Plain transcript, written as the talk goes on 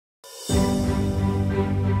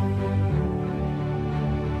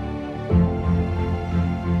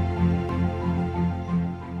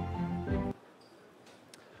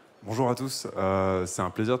Bonjour à tous, c'est un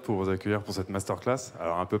plaisir de pouvoir vous accueillir pour cette masterclass.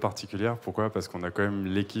 Alors un peu particulière, pourquoi? Parce qu'on a quand même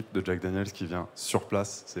l'équipe de Jack Daniels qui vient sur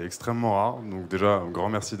place, c'est extrêmement rare, donc déjà un grand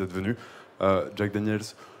merci d'être venu. Jack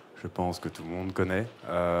Daniels, je pense que tout le monde connaît,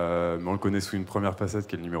 mais on le connaît sous une première facette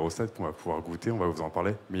qui est le numéro 7 qu'on va pouvoir goûter, on va vous en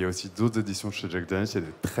parler. Mais il y a aussi d'autres éditions chez Jack Daniels, il y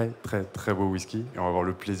a de très beaux whisky, et on va avoir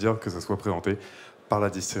le plaisir que ça soit présenté par la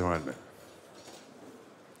distillerie elle-même.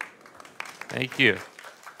 Thank you.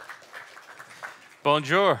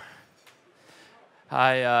 Bonjour.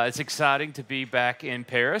 It's exciting to be back in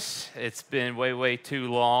Paris. It's been way too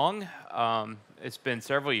long. It's been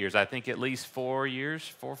several years, I think at least 4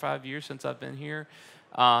 or 5 years since I've been here.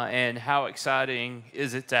 And how exciting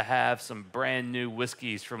is it to have some brand new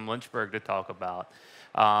whiskeys from Lynchburg to talk about.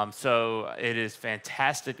 So it is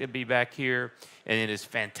fantastic to be back here, and it is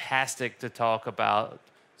fantastic to talk about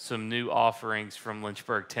some new offerings from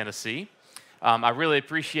Lynchburg, Tennessee. I really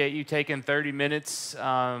appreciate you taking 30 minutes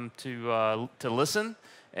to listen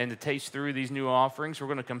and to taste through these new offerings. We're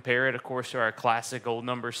going to compare it, of course, to our classic old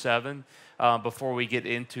number 7 before we get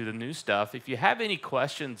into the new stuff. If you have any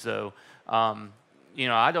questions, though,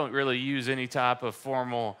 I don't really use any type of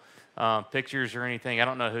formal pictures or anything. I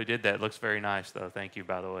don't know who did that. It looks very nice, though. Thank you,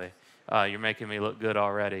 by the way. You're making me look good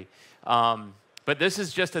already. But this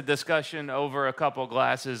is just a discussion over a couple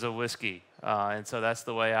glasses of whiskey. And so that's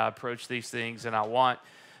the way I approach these things. And I want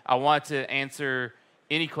to answer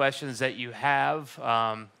any questions that you have.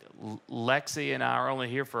 Lexi and I are only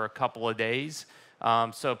here for a couple of days.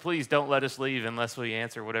 So please don't let us leave unless we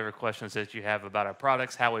answer whatever questions that you have about our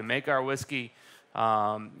products, how we make our whiskey,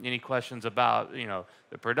 any questions about,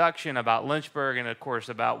 the production, about Lynchburg, and of course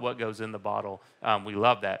about what goes in the bottle. We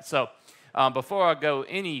love that. So before I go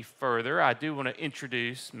any further, I do want to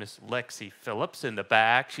introduce Miss Lexi Phillips in the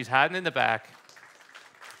back. She's hiding in the back.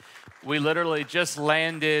 We literally just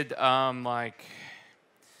landed like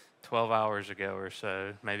 12 hours ago or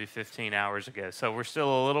so, maybe 15 hours ago. So we're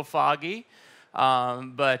still a little foggy.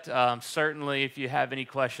 But certainly if you have any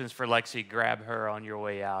questions for Lexi, grab her on your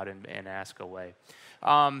way out and ask away.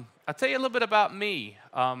 I'll tell you a little bit about me.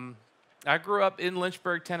 I grew up in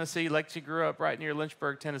Lynchburg, Tennessee. Lexi grew up right near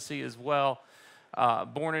Lynchburg, Tennessee as well.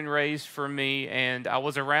 Born and raised for me, and I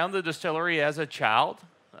was around the distillery as a child.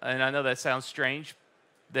 And I know that sounds strange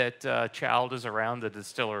that a child is around the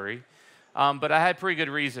distillery. But I had pretty good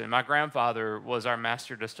reason. My grandfather was our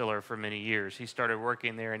master distiller for many years. He started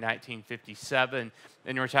working there in 1957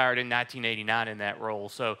 and retired in 1989 in that role.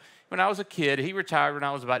 So when I was a kid, he retired when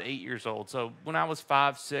I was about 8 years old. So when I was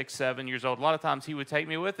 5, 6, 7 years old, a lot of times he would take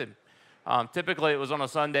me with him. Typically, it was on a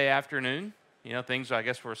Sunday afternoon. Things, I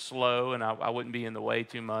guess, were slow, and I wouldn't be in the way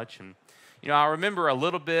too much. And, I remember a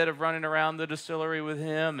little bit of running around the distillery with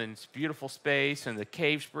him, and it's beautiful space, and the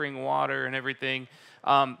cave spring water and everything.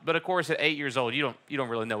 But, of course, at 8 years old, you don't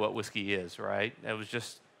really know what whiskey is, right? It was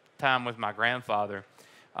just time with my grandfather.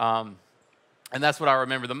 And that's what I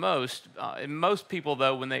remember the most. And most people,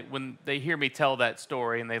 though, when they hear me tell that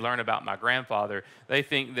story and they learn about my grandfather, they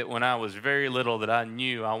think that when I was very little that I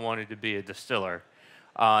knew I wanted to be a distiller.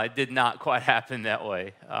 It did not quite happen that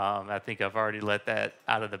way. I think I've already let that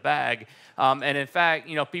out of the bag. And in fact,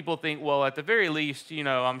 people think, well, at the very least,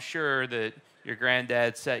 I'm sure that your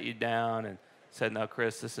granddad sat you down and said, no,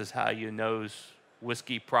 Chris, this is how you nose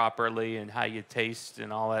whiskey properly and how you taste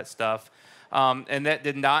and all that stuff. And that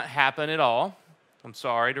did not happen at all. I'm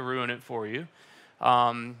sorry to ruin it for you.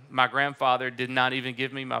 My grandfather did not even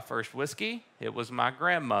give me my first whiskey. It was my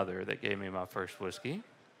grandmother that gave me my first whiskey.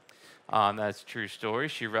 That's a true story.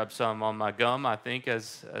 She rubbed some on my gum, I think,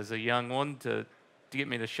 as a young one to get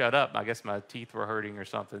me to shut up. I guess my teeth were hurting or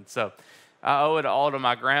something. So I owe it all to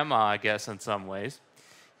my grandma, I guess, in some ways.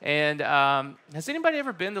 And has anybody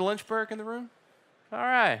ever been to Lynchburg in the room? All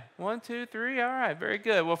right, 1, 2, 3, all right, very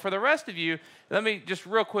good. Well, for the rest of you, let me just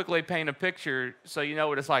real quickly paint a picture so you know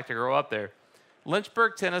what it's like to grow up there.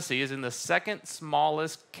 Lynchburg, Tennessee is in the second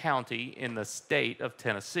smallest county in the state of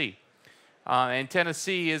Tennessee. And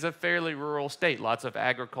Tennessee is a fairly rural state, lots of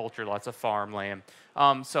agriculture, lots of farmland.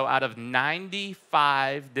 So out of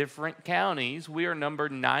 95 different counties, we are number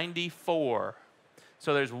 94.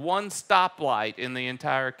 So there's one stoplight in the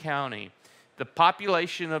entire county. The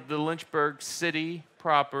population of the Lynchburg city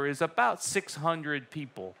proper is about 600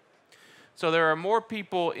 people. So there are more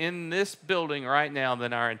people in this building right now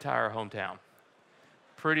than our entire hometown.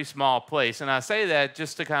 Pretty small place. And I say that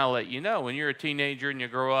just to kind of let you know, when you're a teenager and you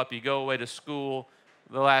grow up, you go away to school,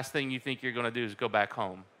 the last thing you think you're going to do is go back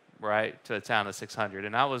home, right, to a town of 600.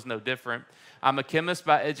 And I was no different. I'm a chemist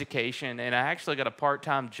by education, and I actually got a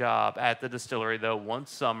part-time job at the distillery, though, one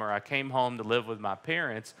summer. I came home to live with my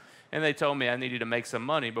parents, and they told me I needed to make some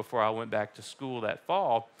money before I went back to school that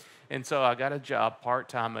fall. And so I got a job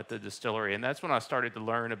part-time at the distillery, and that's when I started to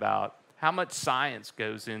learn about how much science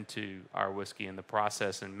goes into our whiskey and the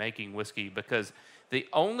process in making whiskey, because the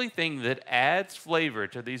only thing that adds flavor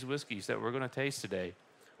to these whiskeys that we're going to taste today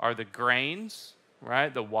are the grains,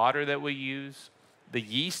 right? The water that we use, the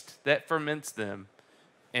yeast that ferments them,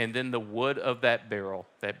 and then the wood of that barrel,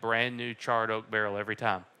 that brand new charred oak barrel every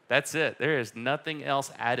time. That's it. There is nothing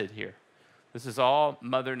else added here. This is all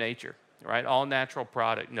Mother Nature, right? All natural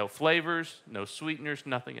product. No flavors, no sweeteners,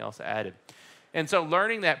 nothing else added. And so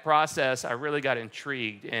learning that process, I really got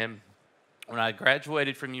intrigued. And when I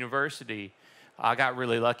graduated from university, I got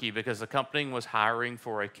really lucky because the company was hiring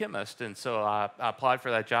for a chemist. And so I applied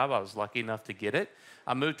for that job. I was lucky enough to get it.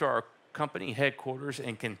 I moved to our company headquarters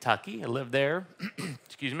in Kentucky. I lived there,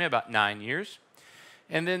 excuse me, about 9 years.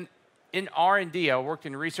 And then in R&D, I worked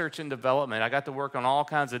in research and development. I got to work on all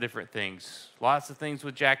kinds of different things. Lots of things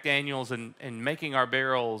with Jack Daniels and making our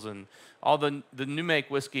barrels and all the new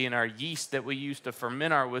make whiskey and our yeast that we use to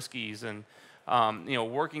ferment our whiskeys. And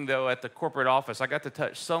working, though, at the corporate office, I got to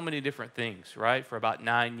touch so many different things, right, for about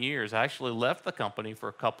 9 years. I actually left the company for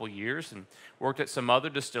a couple years and worked at some other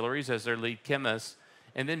distilleries as their lead chemist.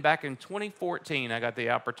 And then back in 2014, I got the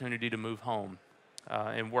opportunity to move home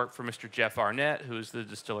and work for Mr. Jeff Arnett, who was the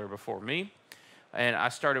distiller before me. And I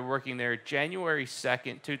started working there January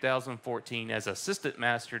 2nd, 2014 as assistant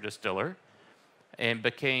master distiller, and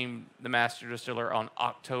became the master distiller on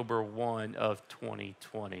October 1 of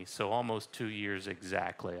 2020. So almost 2 years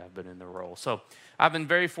exactly I've been in the role. So I've been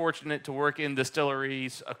very fortunate to work in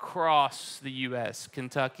distilleries across the U.S.,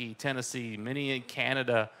 Kentucky, Tennessee, many in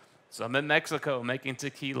Canada, some in Mexico making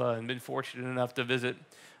tequila, and been fortunate enough to visit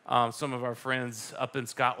some of our friends up in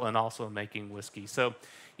Scotland also making whiskey. So,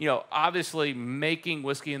 obviously making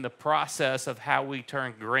whiskey and the process of how we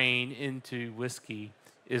turn grain into whiskey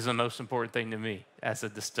is the most important thing to me as a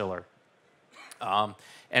distiller. And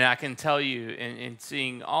I can tell you, in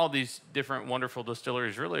seeing all these different wonderful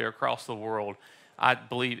distilleries really across the world, I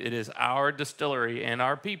believe it is our distillery and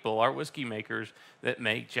our people, our whiskey makers, that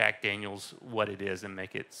make Jack Daniel's what it is and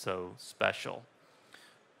make it so special.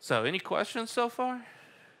 So any questions so far?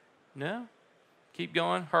 No? Keep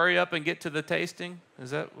going. Hurry up and get to the tasting.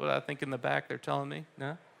 Is that what I think in the back they're telling me?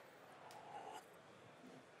 No?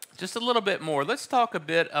 Just a little bit more. Let's talk a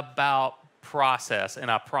bit about process,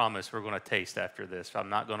 and I promise we're going to taste after this. I'm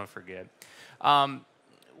not going to forget.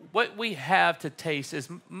 What we have to taste is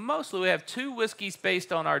mostly we have 2 whiskeys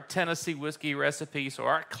based on our Tennessee whiskey recipe, so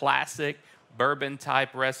our classic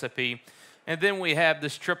bourbon-type recipe. And then we have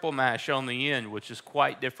this triple mash on the end, which is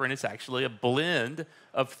quite different. It's actually a blend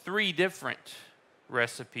of 3 different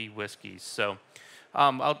recipe whiskeys. So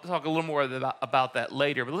I'll talk a little more about that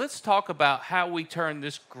later. But let's talk about how we turn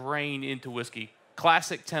this grain into whiskey.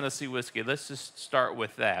 Classic Tennessee whiskey. Let's just start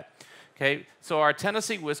with that. Okay, so our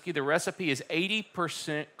Tennessee whiskey, the recipe is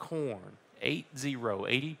 80% corn,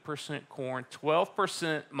 80% corn,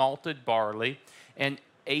 12% malted barley, and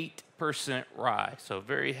 8% rye. So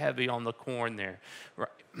very heavy on the corn there.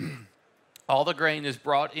 All the grain is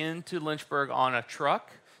brought into Lynchburg on a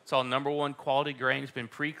truck. It's all #1 quality grain. It's been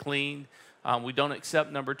pre-cleaned. We don't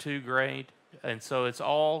accept #2 grade. And so it's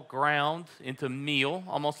all ground into meal,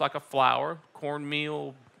 almost like a flour,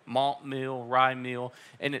 cornmeal, malt meal, rye meal,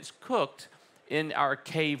 and it's cooked in our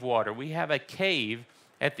cave water. We have a cave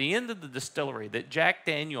at the end of the distillery that Jack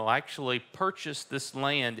Daniel actually purchased this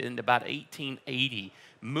land in about 1880,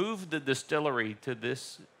 moved the distillery to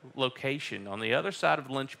this location on the other side of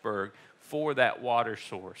Lynchburg for that water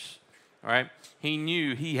source. All right? He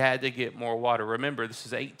knew he had to get more water. Remember, this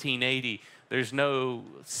is 1880. There's no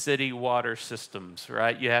city water systems,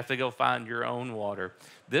 right? You have to go find your own water.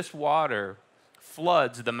 This water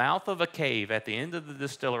floods the mouth of a cave at the end of the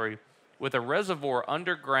distillery with a reservoir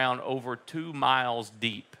underground over 2 miles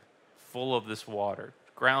deep, full of this water,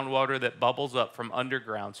 groundwater that bubbles up from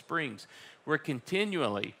underground springs. We're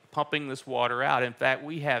continually pumping this water out. In fact,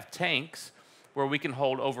 we have tanks where we can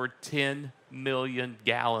hold over 10 million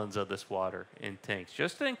gallons of this water in tanks,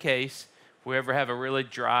 just in case we ever have a really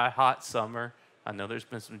dry, hot summer. I know there's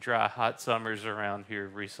been some dry, hot summers around here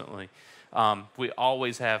recently. We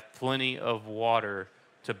always have plenty of water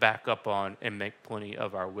to back up on and make plenty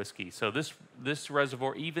of our whiskey. So this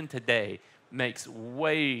reservoir, even today, makes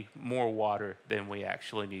way more water than we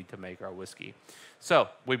actually need to make our whiskey. So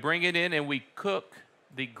we bring it in and we cook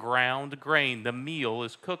the ground grain. The meal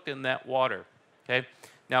is cooked in that water. Okay.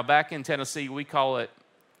 Now back in Tennessee, we call it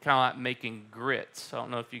kind of like making grits. I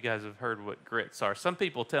don't know if you guys have heard what grits are. Some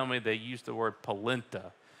people tell me they use the word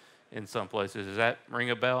polenta in some places. Does that ring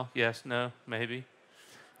a bell? Yes, no, maybe?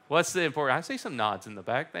 What's the important? I see some nods in the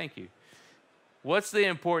back. Thank you. What's the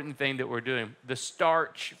important thing that we're doing? The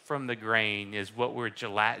starch from the grain is what we're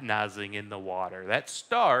gelatinizing in the water. That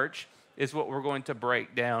starch is what we're going to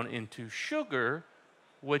break down into sugar,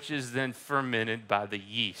 which is then fermented by the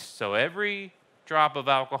yeast. So every drop of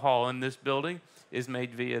alcohol in this building is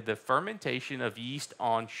made via the fermentation of yeast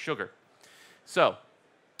on sugar. So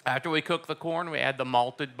after we cook the corn, we add the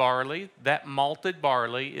malted barley. That malted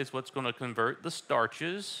barley is what's going to convert the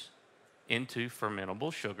starches into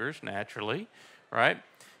fermentable sugars naturally, right?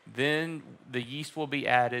 Then the yeast will be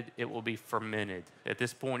added. It will be fermented. At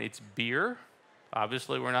this point, it's beer.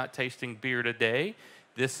 Obviously, we're not tasting beer today.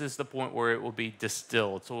 This is the point where it will be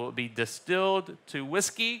distilled. So it will be distilled to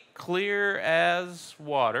whiskey, clear as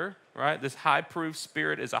water, right? This high-proof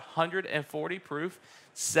spirit is 140 proof,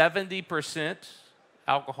 70%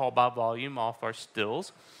 alcohol by volume off our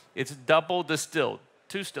stills. It's double distilled,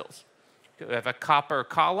 2 stills. We have a copper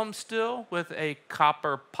column still with a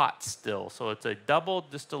copper pot still. So it's a double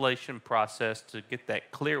distillation process to get that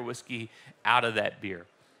clear whiskey out of that beer.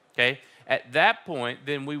 Okay? At that point,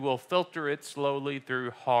 then we will filter it slowly through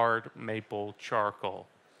hard maple charcoal.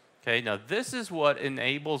 Okay? Now this is what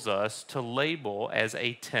enables us to label as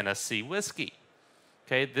a Tennessee whiskey.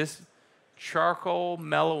 Okay? This charcoal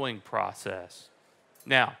mellowing process.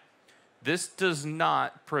 Now, this does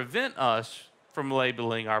not prevent us from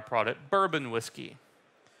labeling our product bourbon whiskey.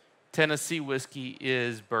 Tennessee whiskey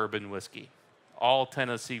is bourbon whiskey. All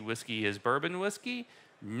Tennessee whiskey is bourbon whiskey.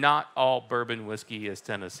 Not all bourbon whiskey is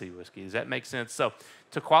Tennessee whiskey. Does that make sense? So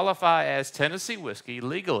to qualify as Tennessee whiskey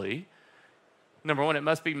legally, number one, it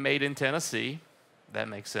must be made in Tennessee. That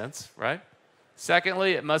makes sense, right?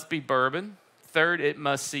 Secondly, it must be bourbon. Third, it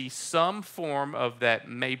must see some form of that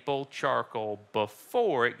maple charcoal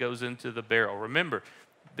before it goes into the barrel. Remember,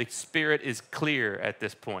 the spirit is clear at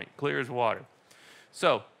this point, clear as water.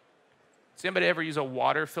 So, does anybody ever use a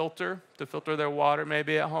water filter to filter their water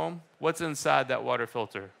maybe at home? What's inside that water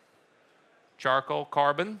filter? Charcoal,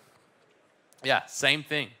 carbon? Yeah, same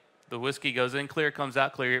thing. The whiskey goes in clear, comes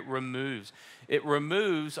out clear. It removes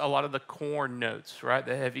a lot of the corn notes, right?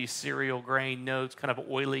 The heavy cereal grain notes, kind of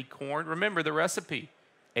oily corn. Remember the recipe,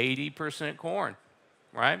 80% corn,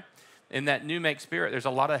 right? In that new make spirit, there's a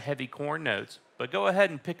lot of heavy corn notes. But go ahead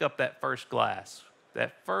and pick up that first glass.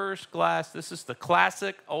 That first glass, this is the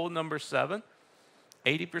classic old number 7.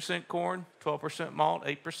 80% corn, 12% malt,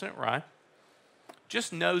 8% rye.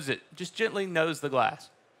 Just nose it. Just gently nose the glass.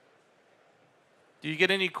 Do you get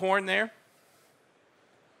any corn there?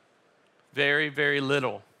 Very, very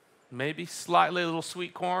little. Maybe slightly a little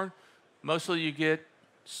sweet corn. Mostly you get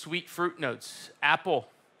sweet fruit notes. Apple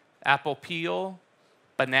peel,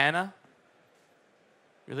 banana,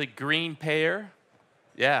 really green pear.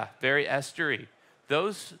 Yeah, very estery.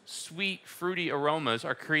 Those sweet, fruity aromas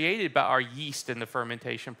are created by our yeast in the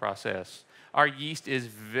fermentation process. Our yeast is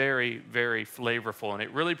very, very flavorful, and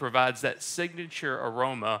it really provides that signature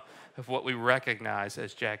aroma of what we recognize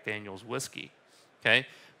as Jack Daniel's whiskey. Okay?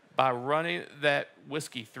 By running that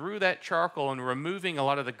whiskey through that charcoal and removing a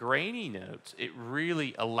lot of the grainy notes, it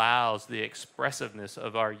really allows the expressiveness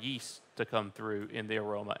of our yeast to come through in the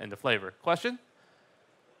aroma and the flavor. Question?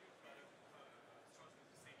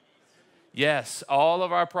 Yes, all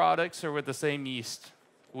of our products are with the same yeast.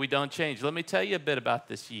 We don't change. Let me tell you a bit about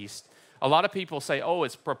this yeast. A lot of people say, oh,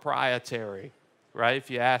 it's proprietary, right? If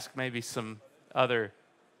you ask maybe some other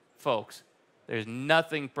folks, there's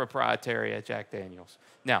nothing proprietary at Jack Daniel's.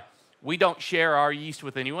 Now, we don't share our yeast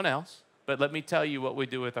with anyone else, but let me tell you what we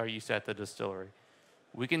do with our yeast at the distillery.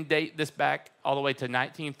 We can date this back all the way to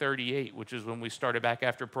 1938, which is when we started back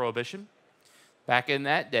after Prohibition. Back in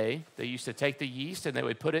that day, they used to take the yeast and they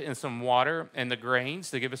would put it in some water and the grains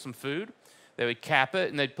to give us some food. They would cap it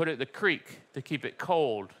and they'd put it in the creek to keep it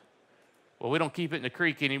cold. Well, we don't keep it in the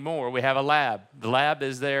creek anymore. We have a lab. The lab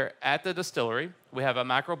is there at the distillery. We have a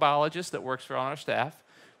microbiologist that works on our staff.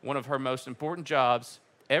 One of her most important jobs,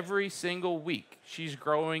 every single week, she's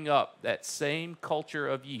growing up that same culture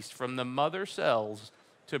of yeast from the mother cells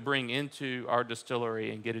to bring into our distillery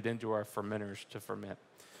and get it into our fermenters to ferment.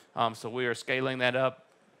 So we are scaling that up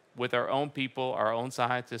with our own people, our own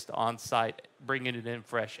scientists on site, bringing it in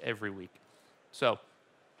fresh every week. So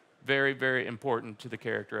very, very important to the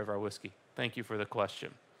character of our whiskey. Thank you for the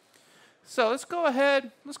question. So let's go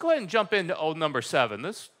ahead and jump into old number 7.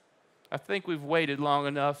 I think we've waited long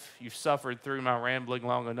enough. You've suffered through my rambling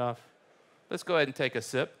long enough. Let's go ahead and take a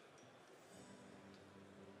sip.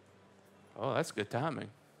 Oh, that's good timing.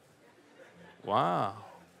 Wow.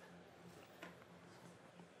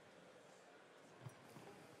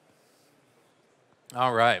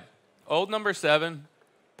 All right. Old number 7,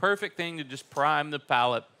 perfect thing to just prime the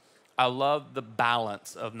palate. I love the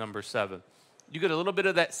balance of number 7. You get a little bit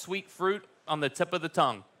of that sweet fruit on the tip of the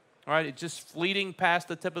tongue. All right, it's just fleeting past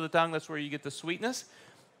the tip of the tongue. That's where you get the sweetness.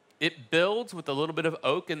 It builds with a little bit of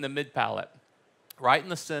oak in the mid-palate, right in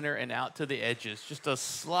the center and out to the edges. Just a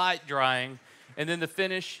slight drying. And then the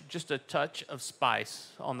finish, just a touch of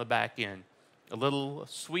spice on the back end. A little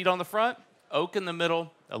sweet on the front, oak in the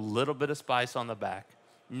middle, a little bit of spice on the back.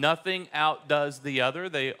 Nothing outdoes the other.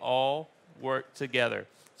 They all work together.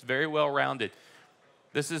 It's very well-rounded.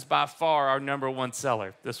 This is by far our #1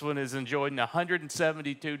 seller. This one is enjoyed in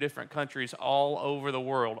 172 different countries all over the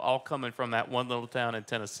world, all coming from that one little town in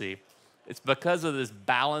Tennessee. It's because of this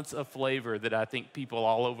balance of flavor that I think people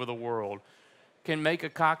all over the world can make a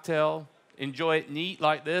cocktail, enjoy it neat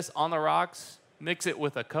like this on the rocks, mix it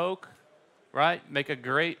with a Coke, right? Make a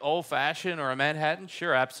great old-fashioned or a Manhattan?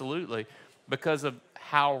 Sure, absolutely, because of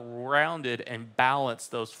how rounded and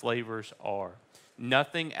balanced those flavors are.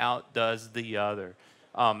 Nothing outdoes the other.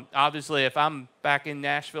 Obviously, if I'm back in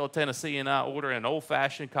Nashville, Tennessee, and I order an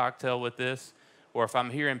old-fashioned cocktail with this, or if I'm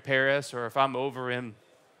here in Paris, or if I'm over in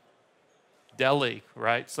Delhi,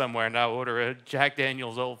 right, somewhere, and I order a Jack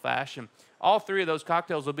Daniel's old-fashioned, all three of those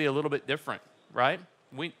cocktails will be a little bit different, right?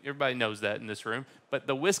 Everybody knows that in this room. But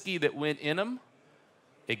the whiskey that went in them,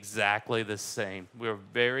 exactly the same. We're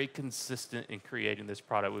very consistent in creating this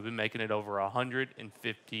product. We've been making it over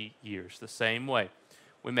 150 years, the same way.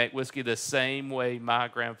 We make whiskey the same way my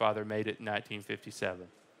grandfather made it in 1957.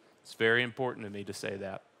 It's very important to me to say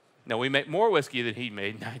that. Now, we make more whiskey than he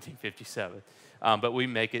made in 1957, but we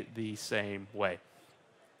make it the same way.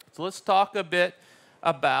 So let's talk a bit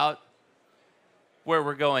about where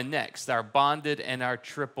we're going next, our bonded and our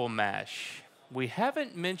triple mash. We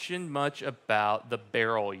haven't mentioned much about the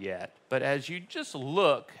barrel yet, but as you just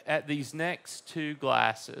look at these next two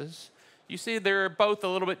glasses, you see they're both a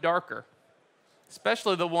little bit darker.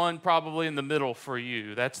 Especially the one probably in the middle for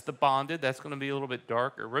you. That's the bonded. That's going to be a little bit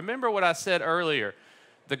darker. Remember what I said earlier.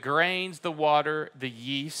 The grains, the water, the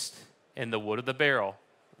yeast, and the wood of the barrel.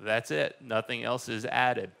 That's it. Nothing else is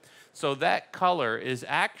added. So that color is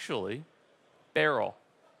actually barrel.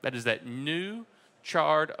 That is that new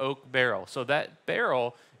charred oak barrel. So that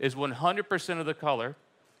barrel is 100% of the color,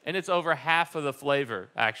 and it's over half of the flavor,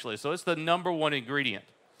 actually. So it's the #1 ingredient.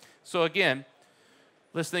 So again,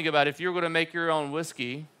 let's think about if you're going to make your own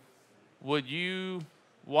whiskey, would you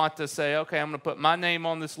want to say, okay, I'm going to put my name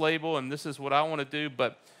on this label and this is what I want to do,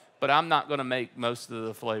 but I'm not going to make most of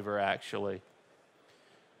the flavor actually?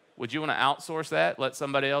 Would you want to outsource that, let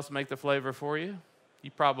somebody else make the flavor for you?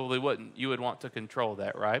 You probably wouldn't. You would want to control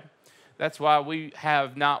that, right? That's why we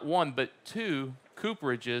have not one but two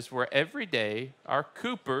cooperages where every day our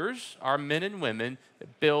coopers, our men and women,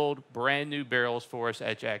 build brand new barrels for us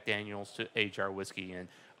at Jack Daniel's to age our whiskey in.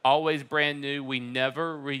 Always brand new. We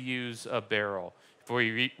never reuse a barrel. If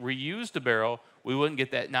we reused a barrel, we wouldn't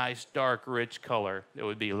get that nice, dark, rich color. It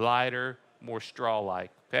would be lighter, more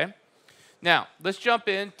straw-like, okay? Now, let's jump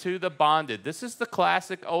into the bonded. This is the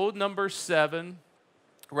classic old #7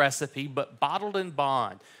 recipe, but bottled in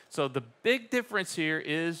bond. So the big difference here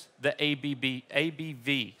is the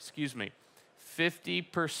ABV,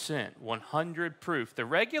 50%, 100 proof. The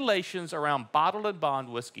regulations around bottled and bond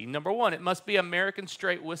whiskey, #1, it must be American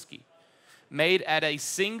straight whiskey, made at a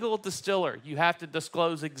single distiller. You have to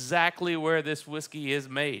disclose exactly where this whiskey is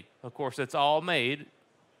made. Of course, it's all made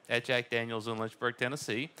at Jack Daniel's in Lynchburg,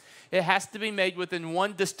 Tennessee. It has to be made within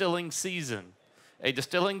one distilling season. A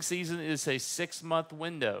distilling season is a 6-month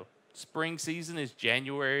window. Spring season is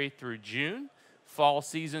January through June. Fall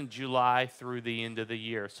season, July through the end of the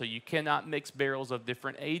year. So you cannot mix barrels of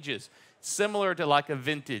different ages. Similar to like a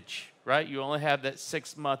vintage, right? You only have that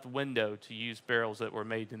 6-month window to use barrels that were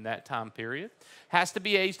made in that time period. Has to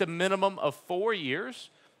be aged a minimum of 4 years.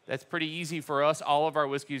 That's pretty easy for us. All of our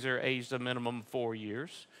whiskeys are aged a minimum of 4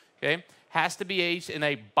 years. Okay? Has to be aged in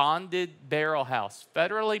a bonded barrel house,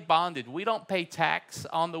 federally bonded. We don't pay tax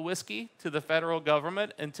on the whiskey to the federal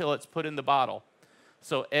government until it's put in the bottle.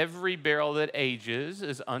 So every barrel that ages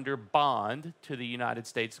is under bond to the United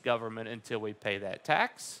States government until we pay that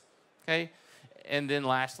tax. Okay? And then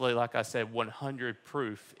lastly, like I said, 100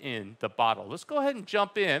 proof in the bottle. Let's go ahead and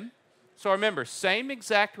jump in. So remember, same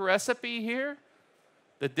exact recipe here.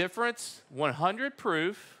 The difference, 100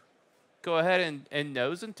 proof. Go ahead and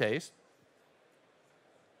nose and taste.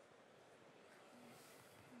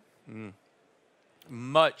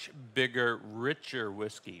 Much bigger, richer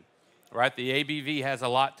whiskey, right? The ABV has a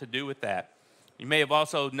lot to do with that. You may have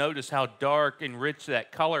also noticed how dark and rich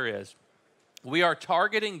that color is. We are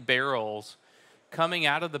targeting barrels coming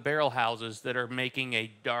out of the barrel houses that are making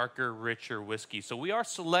a darker, richer whiskey. So we are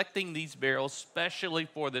selecting these barrels specially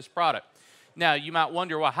for this product. Now, you might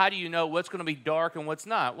wonder, well, how do you know what's going to be dark and what's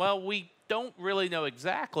not? Well, we don't really know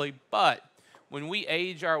exactly, but when we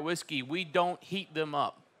age our whiskey, we don't heat them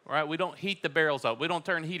up, right? We don't heat the barrels up. We don't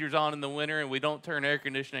turn heaters on in the winter, and we don't turn air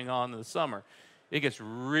conditioning on in the summer. It gets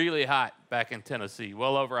really hot back in Tennessee,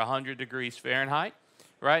 well over 100 degrees Fahrenheit,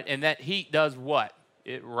 right? And that heat does what?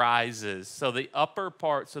 It rises. So the upper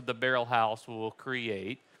parts of the barrel house will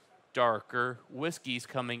create darker whiskeys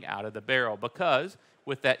coming out of the barrel because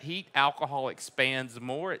with that heat, alcohol expands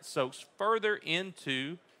more. It soaks further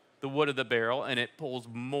into the wood of the barrel, and it pulls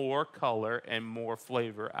more color and more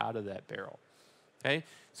flavor out of that barrel. Okay?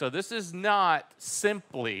 So this is not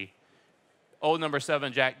simply Old No.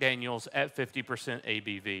 7 Jack Daniels at 50%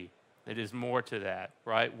 ABV. It is more to that,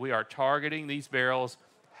 right? We are targeting these barrels,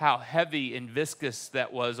 how heavy and viscous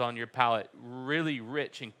that was on your palate, really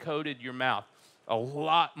rich and coated your mouth. A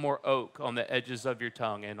lot more oak on the edges of your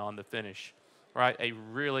tongue and on the finish, right? A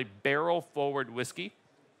really barrel-forward whiskey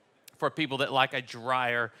for people that like a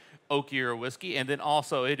drier, oakier whiskey. And then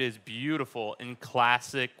also it is beautiful in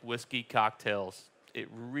classic whiskey cocktails. It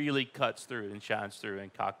really cuts through and shines through in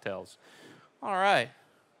cocktails. All right.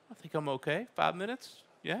 I think I'm okay. 5 minutes?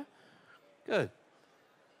 Yeah? Good.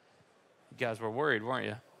 You guys were worried, weren't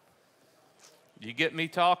you? You get me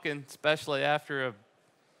talking, especially after a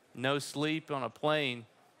no sleep on a plane.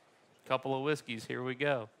 Couple of whiskeys, here we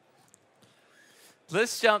go.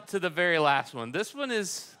 Let's jump to the very last one. This one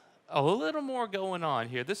is a little more going on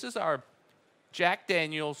here. This is our Jack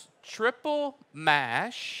Daniel's triple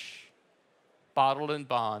mash bottled and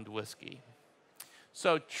bond whiskey.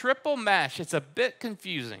 So triple mash, it's a bit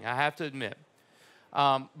confusing, I have to admit.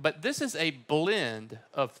 But this is a blend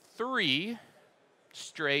of 3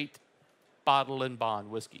 straight bottled and bond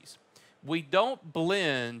whiskeys. We don't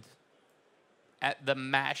blend at the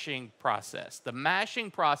mashing process. The mashing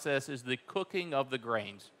process is the cooking of the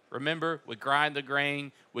grains. Remember, we grind the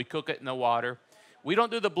grain, we cook it in the water. We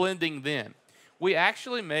don't do the blending then. We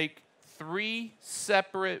actually make 3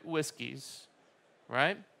 separate whiskeys,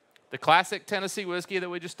 right? The classic Tennessee whiskey that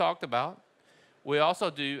we just talked about. We also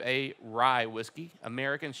do a rye whiskey,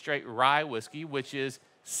 American straight rye whiskey, which is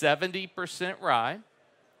 70% rye,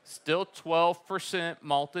 still 12%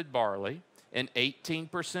 malted barley, and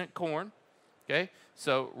 18% corn. Okay,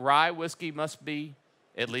 so rye whiskey must be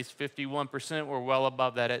at least 51%. We're well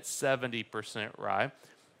above that at 70% rye.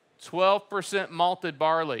 12% malted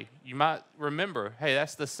barley. You might remember, hey,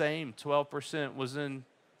 that's the same 12% was in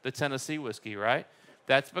the Tennessee whiskey, right?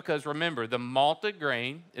 That's because, remember, the malted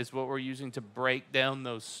grain is what we're using to break down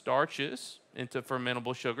those starches into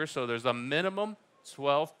fermentable sugar. So there's a minimum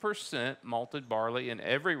 12% malted barley in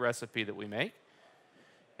every recipe that we make.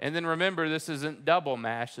 And then remember, this isn't double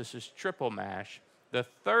mash, this is triple mash. The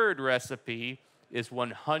third recipe is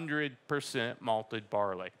 100% malted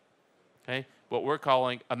barley, okay? What we're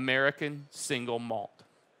calling American single malt,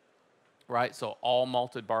 right? So all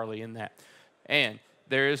malted barley in that. And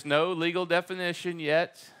there is no legal definition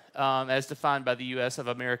yet as defined by the U.S. of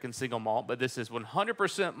American single malt, but this is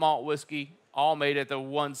 100% malt whiskey, all made at the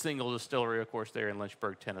one single distillery, of course, there in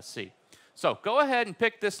Lynchburg, Tennessee. So go ahead and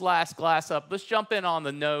pick this last glass up. Let's jump in on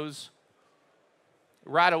the nose.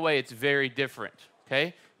 Right away, it's very different,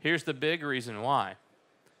 okay? Here's the big reason why.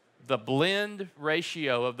 The blend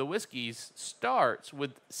ratio of the whiskeys starts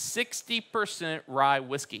with 60% rye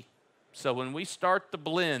whiskey. So when we start the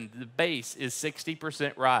blend, the base is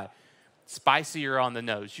 60% rye. Spicier on the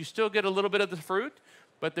nose. You still get a little bit of the fruit,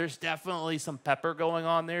 but there's definitely some pepper going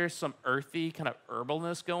on there, some earthy kind of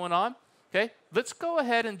herbalness going on. Okay, let's go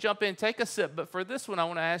ahead and jump in, take a sip. But for this one, I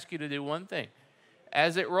want to ask you to do one thing.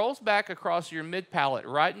 As it rolls back across your mid-palate,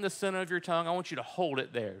 right in the center of your tongue, I want you to hold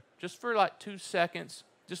it there. Just for like 2 seconds.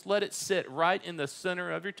 Just let it sit right in the center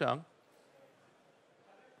of your tongue.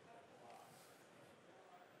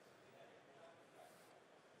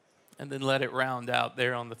 And then let it round out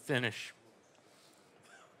there on the finish.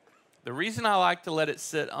 The reason I like to let it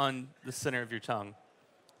sit on the center of your tongue,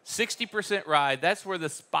 60% rye, that's where the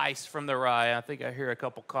spice from the rye, I think I hear a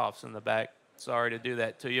couple coughs in the back. Sorry to do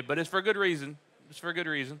that to you, but it's for good reason. It's for good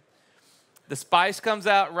reason. The spice comes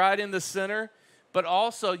out right in the center, but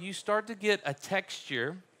also you start to get a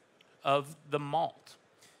texture of the malt.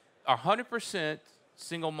 100%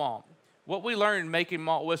 single malt. What we learned making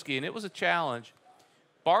malt whiskey, and it was a challenge,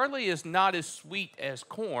 barley is not as sweet as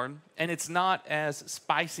corn, and it's not as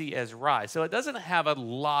spicy as rye. So it doesn't have a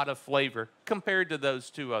lot of flavor compared to those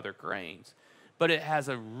 2 other grains, but it has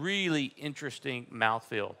a really interesting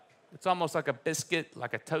mouthfeel. It's almost like a biscuit,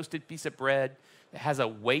 like a toasted piece of bread. It has a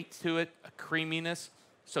weight to it, a creaminess.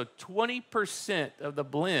 So 20% of the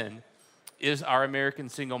blend is our American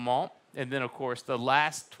single malt. And then, of course, the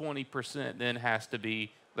last 20% then has to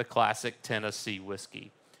be the classic Tennessee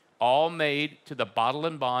whiskey, all made to the bottle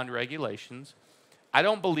and bond regulations. I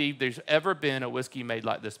don't believe there's ever been a whiskey made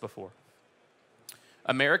like this before.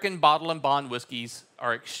 American bottle and bond whiskeys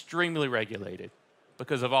are extremely regulated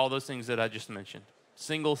because of all those things that I just mentioned.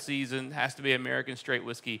 Single season, has to be American straight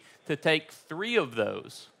whiskey. To take 3 of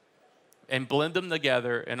those and blend them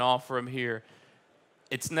together and offer them here,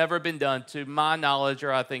 it's never been done to my knowledge,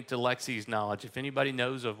 or I think to Lexi's knowledge. If anybody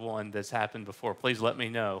knows of one that's happened before, please let me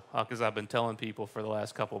know, because I've been telling people for the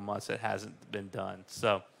last couple of months it hasn't been done.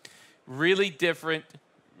 So really different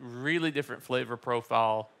flavor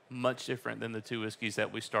profile, much different than the 2 whiskeys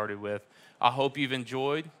that we started with. I hope you've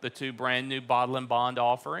enjoyed the 2 brand new bottle and bond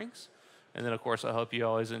offerings. And then, of course, I hope you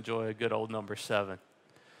always enjoy a good old number 7.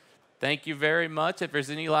 Thank you very much. If there's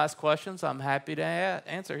any last questions, I'm happy to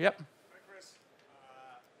answer. Yep. Hi, Chris.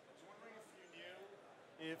 I was wondering if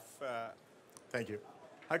you knew thank you.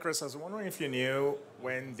 Hi, Chris. I was wondering if you knew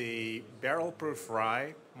when the barrel-proof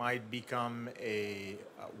rye might become a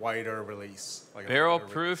wider release. Like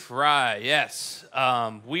Barrel-proof rye, yes.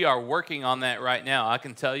 We are working on that right now. I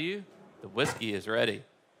can tell you the whiskey is ready.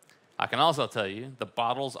 I can also tell you the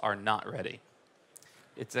bottles are not ready.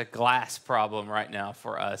 It's a glass problem right now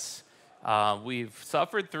for us. We've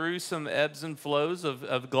suffered through some ebbs and flows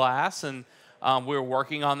of glass, and we're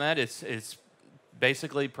working on that. It's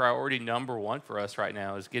basically priority number 1 for us right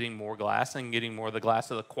now is getting more glass and getting more of the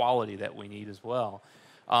glass of the quality that we need as well.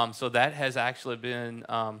 So that has actually been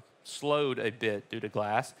slowed a bit due to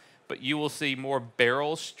glass, but you will see more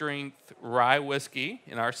barrel strength rye whiskey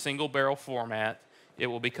in our single barrel format. It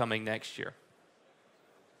will be coming next year.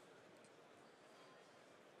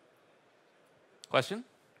 Question?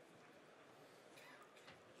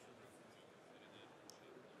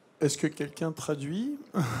 Est-ce que quelqu'un traduit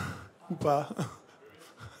ou pas?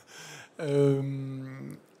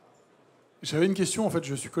 J'avais une question, en fait,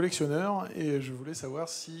 je suis collectionneur et je voulais savoir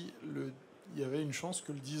si il y avait une chance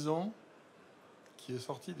que le 10 ans, qui est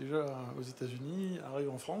sorti déjà aux États-Unis, arrive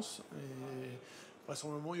en France. Et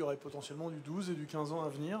vraisemblablement, il y aurait potentiellement du 12 et du 15 ans à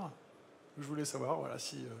venir. Je voulais savoir voilà,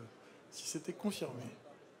 si c'était confirmé.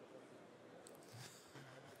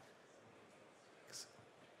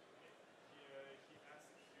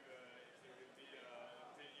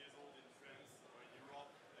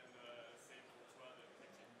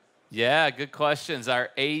 Yeah, good questions.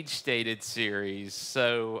 Our age-stated series.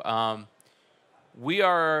 So we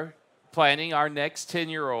are planning our next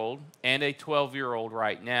 10-year-old and a 12-year-old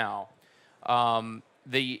right now.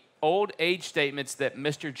 The old age statements that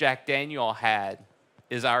Mr. Jack Daniel had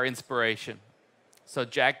is our inspiration. So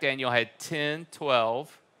Jack Daniel had 10,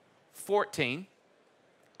 12, 14,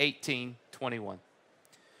 18, 21.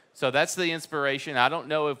 So that's the inspiration. I don't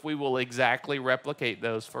know if we will exactly replicate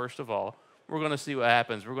those, first of all. We're going to see what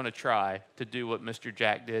happens. We're going to try to do what Mr.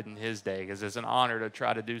 Jack did in his day, because it's an honor to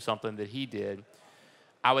try to do something that he did.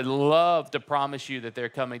 I would love to promise you that they're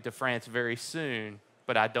coming to France very soon,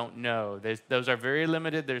 but I don't know. Those are very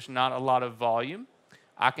limited. There's not a lot of volume.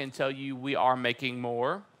 I can tell you we are making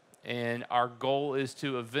more, and our goal is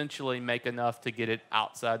to eventually make enough to get it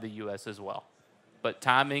outside the U.S. as well. But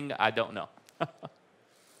timing, I don't know.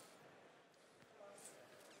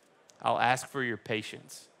 I'll ask for your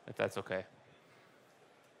patience, if that's okay.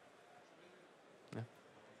 Yeah.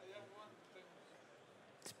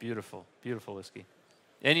 It's beautiful, beautiful whiskey.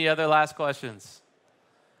 Any other last questions?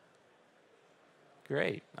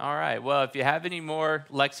 Great. All right. Well, if you have any more,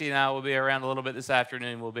 Lexi and I will be around a little bit this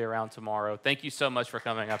afternoon. We'll be around tomorrow. Thank you so much for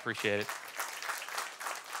coming. I appreciate it.